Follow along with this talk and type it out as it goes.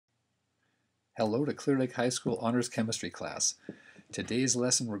Hello to Clear Lake High School Honors Chemistry class. Today's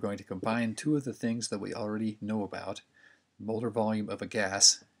lesson we're going to combine two of the things that we already know about, molar volume of a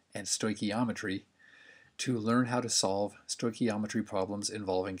gas and stoichiometry, to learn how to solve stoichiometry problems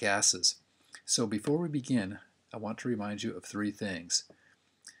involving gases. So before we begin, I want to remind you of three things.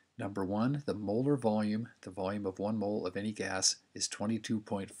 Number one, the molar volume, the volume of 1 mole of any gas, is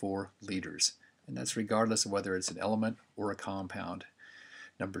 22.4 liters, and that's regardless of whether it's an element or a compound.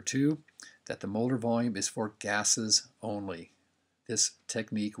 Number two, that the molar volume is for gases only. This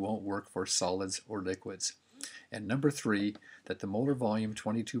technique won't work for solids or liquids. And number three, that the molar volume,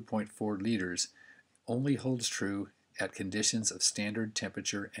 22.4 liters, only holds true at conditions of standard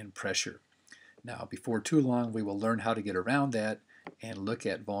temperature and pressure. Now, before too long, we will learn how to get around that and look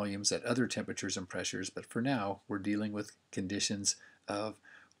at volumes at other temperatures and pressures, but for now, we're dealing with conditions of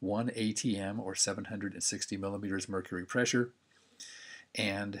 1 atm, or 760 millimeters mercury pressure,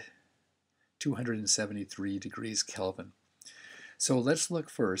 and 273 degrees Kelvin. So let's look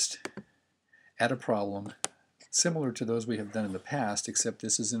first at a problem similar to those we have done in the past, except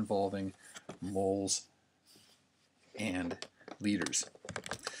this is involving moles and liters.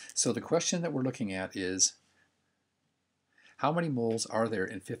 So the question that we're looking at is, how many moles are there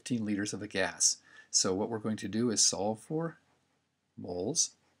in 15 liters of a gas? So what we're going to do is solve for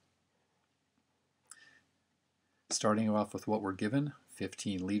moles, starting off with what we're given,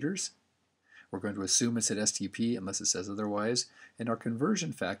 15 liters. We're going to assume it's at STP unless it says otherwise, and our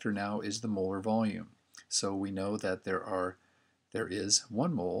conversion factor now is the molar volume. So we know that there is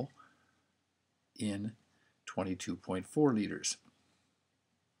 1 mole in 22.4 liters.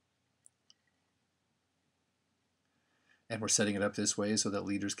 And we're setting it up this way so that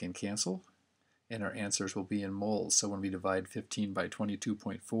liters can cancel, and our answers will be in moles. So when we divide 15 by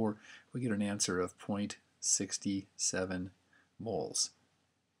 22.4, we get an answer of 0.67 moles.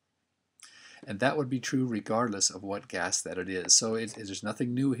 And that would be true regardless of what gas that it is. So there's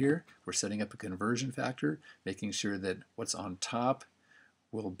nothing new here. We're setting up a conversion factor, making sure that what's on top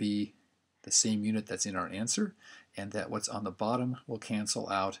will be the same unit that's in our answer, and that what's on the bottom will cancel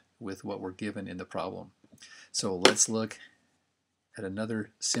out with what we're given in the problem. So let's look at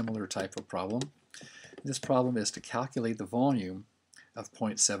another similar type of problem. This problem is to calculate the volume of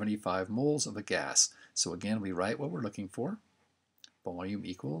 0.75 moles of a gas. So again, we write what we're looking for. Volume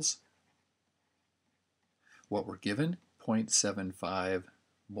equals what we're given, 0.75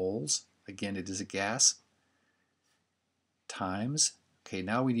 moles. Again, it is a gas, times, okay,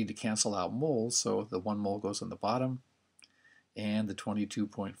 now we need to cancel out moles, so the 1 mole goes on the bottom, and the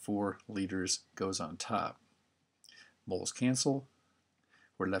 22.4 liters goes on top. Moles cancel,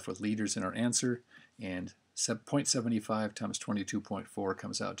 we're left with liters in our answer, and 0.75 times 22.4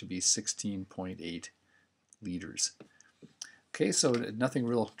 comes out to be 16.8 liters. Okay, so nothing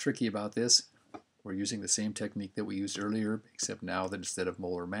real tricky about this. We're using the same technique that we used earlier, except now that instead of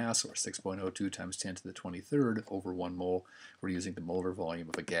molar mass, or 6.02 times 10 to the 23rd over 1 mole, we're using the molar volume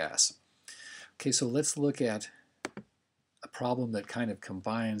of a gas. Okay, so let's look at a problem that kind of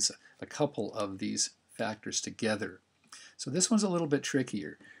combines a couple of these factors together. So this one's a little bit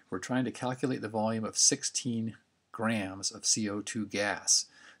trickier. We're trying to calculate the volume of 16 grams of CO2 gas.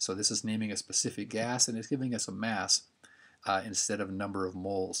 So this is naming a specific gas, and it's giving us a mass instead of a number of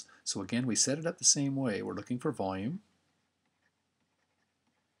moles. So again, we set it up the same way. We're looking for volume.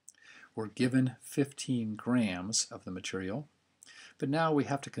 We're given 15 grams of the material, but now we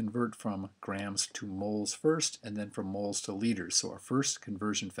have to convert from grams to moles first, and then from moles to liters. So our first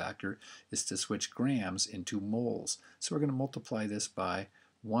conversion factor is to switch grams into moles. So we're going to multiply this by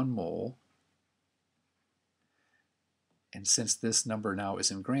 1 mole. And since this number now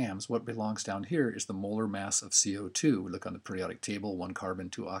is in grams, what belongs down here is the molar mass of CO2. We look on the periodic table, 1 carbon,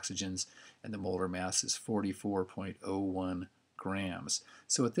 2 oxygens, and the molar mass is 44.01 grams.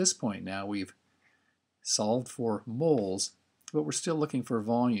 So at this point now we've solved for moles, but we're still looking for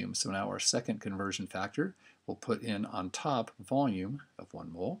volume. So now our second conversion factor, we'll put in on top volume of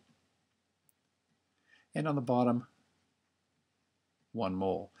 1 mole, and on the bottom 1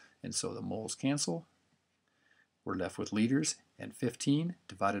 mole. And so the moles cancel. We're left with liters, and 15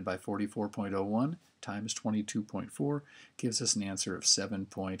 divided by 44.01 times 22.4 gives us an answer of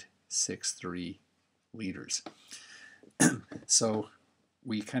 7.63 liters. So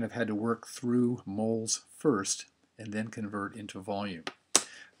we kind of had to work through moles first and then convert into volume.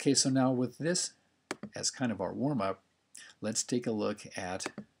 Okay, so now with this as kind of our warm-up, let's take a look at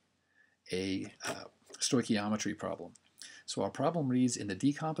a stoichiometry problem. So our problem reads, in the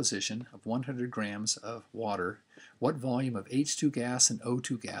decomposition of 100 grams of water, what volume of H2 gas and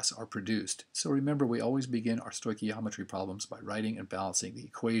O2 gas are produced? So remember, we always begin our stoichiometry problems by writing and balancing the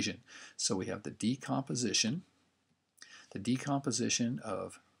equation. So we have the decomposition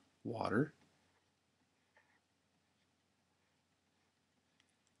of water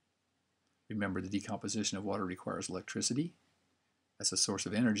Remember, the decomposition of water requires electricity as a source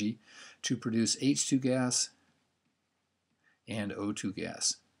of energy to produce H2 gas and O2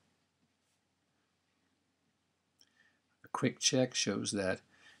 gas. A quick check shows that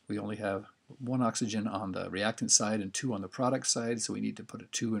we only have one oxygen on the reactant side and two on the product side, so we need to put a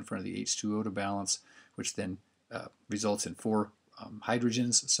 2 in front of the H2O to balance, which then results in 4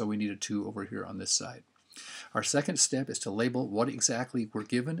 hydrogens, so we need a 2 over here on this side. Our second step is to label what exactly we're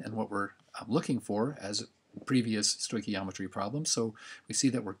given and what we're looking for as previous stoichiometry problems. So we see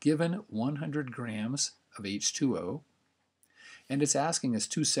that we're given 100 grams of H2O, and it's asking us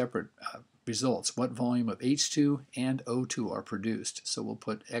two separate results, what volume of H2 and O2 are produced. So we'll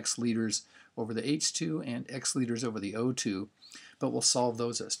put X liters over the H2 and X liters over the O2, but we'll solve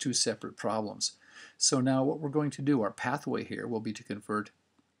those as two separate problems. So now what we're going to do, our pathway here will be to convert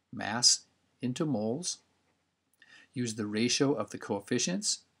mass into moles, use the ratio of the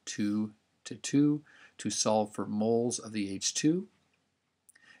coefficients 2 to 2 to solve for moles of the H2,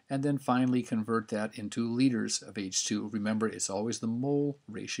 and then finally convert that into liters of H2. Remember, it's always the mole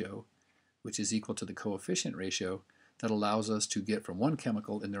ratio, which is equal to the coefficient ratio, that allows us to get from one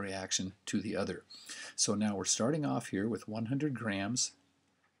chemical in the reaction to the other. So now we're starting off here with 100 grams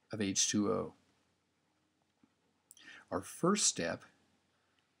of H2O. Our first step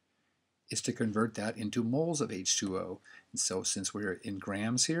is to convert that into moles of H2O. And so since we're in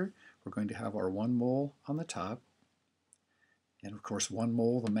grams here, we're going to have our 1 mole on the top. And of course, 1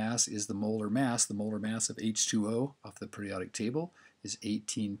 mole, the mass, is the molar mass. The molar mass of H2O off the periodic table is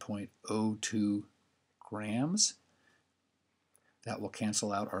 18.02 grams. That will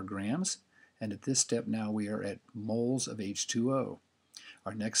cancel out our grams. And at this step now we are at moles of H2O.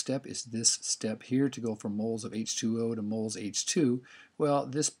 Our next step is this step here to go from moles of H2O to moles H2. Well,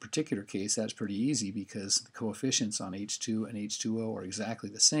 this particular case, that's pretty easy because the coefficients on H2 and H2O are exactly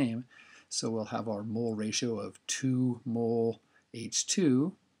the same. So we'll have our mole ratio of 2 mole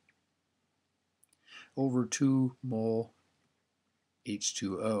H2 over 2 mole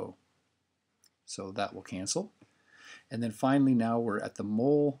H2O. So that will cancel. And then finally now we're at the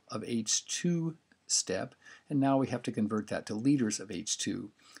mole of H2 step, and now we have to convert that to liters of H2.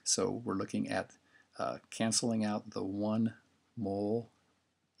 So we're looking at canceling out the 1 mole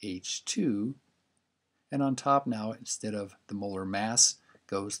H2, and on top now, instead of the molar mass,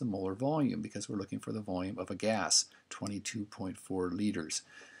 goes the molar volume, because we're looking for the volume of a gas, 22.4 liters.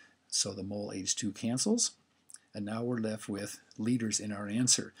 So the mole H2 cancels, and now we're left with liters in our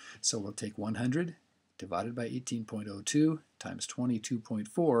answer. So we'll take 100 divided by 18.02 times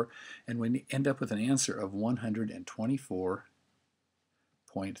 22.4, and we end up with an answer of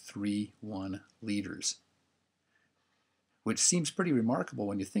 124.31 liters, which seems pretty remarkable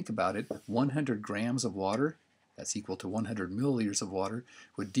when you think about it. 100 grams of water, that's equal to 100 milliliters of water,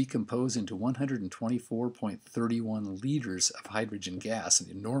 would decompose into 124.31 liters of hydrogen gas, an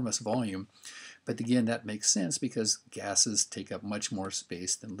enormous volume. But again, that makes sense because gases take up much more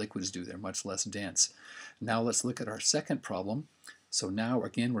space than liquids do. They're much less dense. Now let's look at our second problem. So now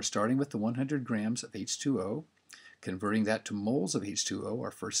again, we're starting with the 100 grams of H2O, converting that to moles of H2O.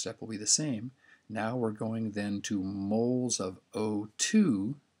 Our first step will be the same. Now we're going then to moles of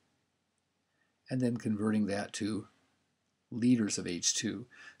O2, and then converting that to liters of H2.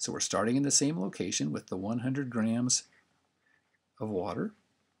 So we're starting in the same location with the 100 grams of water.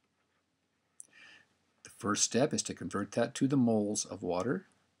 The first step is to convert that to the moles of water.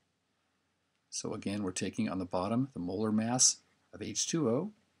 So again, we're taking on the bottom the molar mass of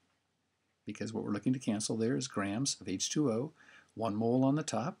H2O, because what we're looking to cancel there is grams of H2O, 1 mole on the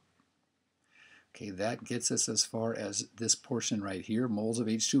top. Okay, that gets us as far as this portion right here, moles of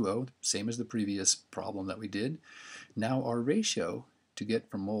H2O, same as the previous problem that we did. Now our ratio to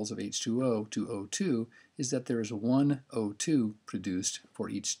get from moles of H2O to O2 is that there is 1 O2 produced for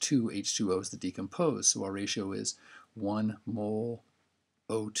each 2 H2Os that decompose. So our ratio is 1 mole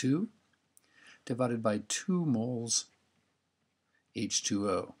O2 divided by 2 moles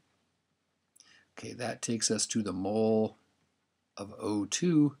H2O. Okay, that takes us to the mole of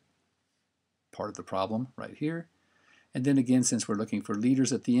O2 part of the problem right here. And then again, since we're looking for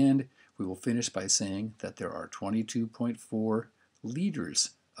liters at the end, we will finish by saying that there are 22.4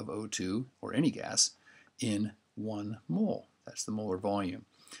 liters of O2, or any gas, in 1 mole. That's the molar volume.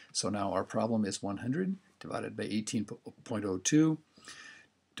 So now our problem is 100 divided by 18.02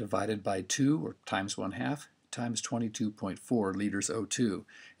 divided by 2, or times 1/2, times 22.4 liters O2.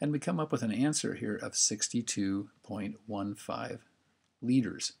 And we come up with an answer here of 62.15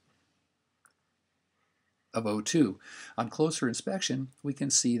 liters of O2. On closer inspection, we can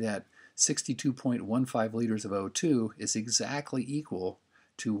see that 62.15 liters of O2 is exactly equal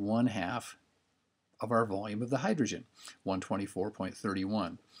to 1/2 of our volume of the hydrogen,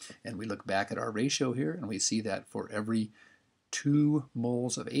 124.31. And we look back at our ratio here and we see that for every 2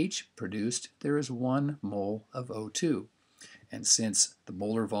 moles of H produced, there is 1 mole of O2. And since the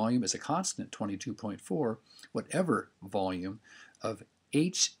molar volume is a constant, 22.4, whatever volume of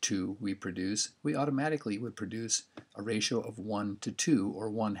H2 we produce, we automatically would produce a ratio of 1 to 2, or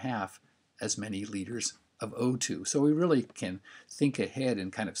 1/2 as many liters of O2. So we really can think ahead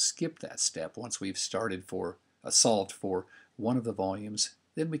and kind of skip that step once we've solved for one of the volumes.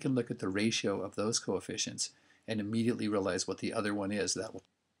 Then we can look at the ratio of those coefficients and immediately realize what the other one is.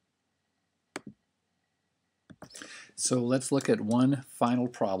 So let's look at one final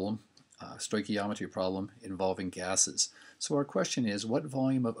problem, stoichiometry problem involving gases. So our question is, what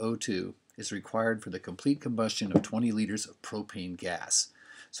volume of O2 is required for the complete combustion of 20 liters of propane gas?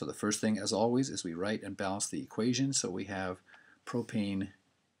 So the first thing, as always, is we write and balance the equation. So we have propane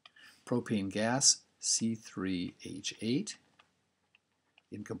gas, C3H8,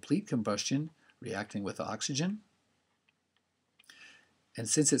 in complete combustion, reacting with oxygen. And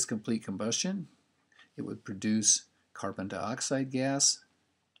since it's complete combustion, it would produce carbon dioxide gas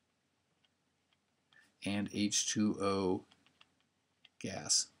and H2O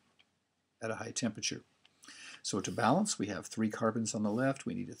gas at a high temperature. So to balance, we have 3 carbons on the left,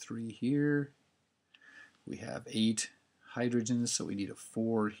 we need a 3 here. We have 8 hydrogens, so we need a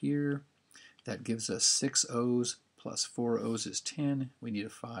 4 here. That gives us 6 O's plus 4 O's is 10. We need a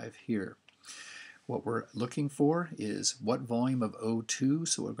 5 here. What we're looking for is what volume of O2,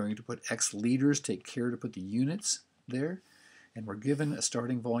 so we're going to put X liters, take care to put the units there. And we're given a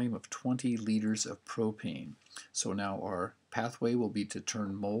starting volume of 20 liters of propane. So now our pathway will be to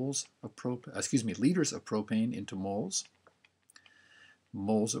turn liters of propane into moles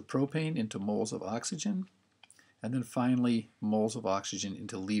of propane into moles of oxygen, and then finally moles of oxygen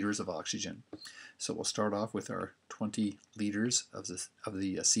into liters of oxygen. So we'll start off with our 20 liters of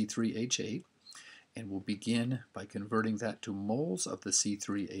the C3H8, and we'll begin by converting that to moles of the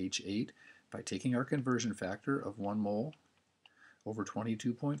C3H8 by taking our conversion factor of 1 mole over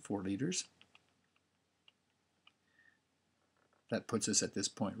 22.4 liters. That puts us at this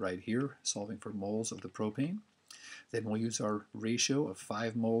point right here, solving for moles of the propane. Then we'll use our ratio of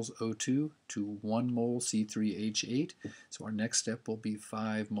 5 moles O2 to 1 mole C3H8. So our next step will be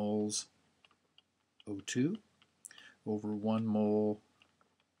 5 moles O2 over 1 mole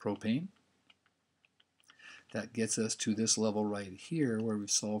propane. That gets us to this level right here where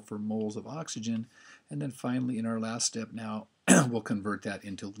we've solved for moles of oxygen. And then finally, in our last step now, we'll convert that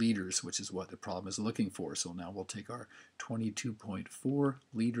into liters, which is what the problem is looking for. So now we'll take our 22.4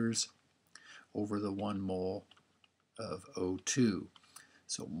 liters over the 1 mole of O2.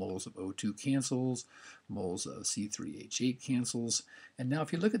 So moles of O2 cancels, moles of C3H8 cancels. And now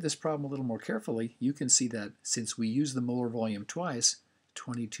if you look at this problem a little more carefully, you can see that since we use the molar volume twice,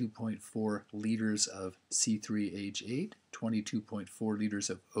 22.4 liters of C3H8, 22.4 liters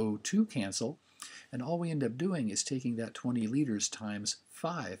of O2 cancel, and all we end up doing is taking that 20 liters times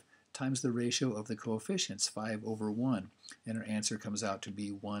 5 times the ratio of the coefficients, 5 over 1, and our answer comes out to be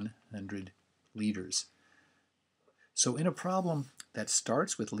 100 liters. So in a problem that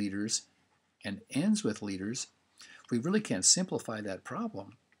starts with liters and ends with liters, we really can simplify that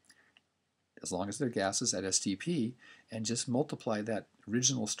problem as long as they're gases at STP, and just multiply that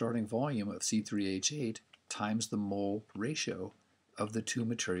original starting volume of C3H8 times the mole ratio of the 2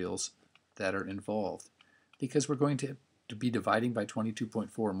 materials that are involved. Because we're going to be dividing by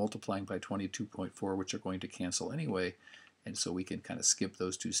 22.4, multiplying by 22.4, which are going to cancel anyway, and so we can kind of skip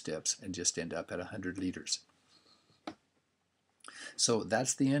those 2 steps and just end up at 100 liters. So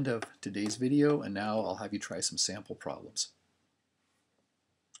that's the end of today's video, and now I'll have you try some sample problems.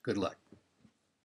 Good luck.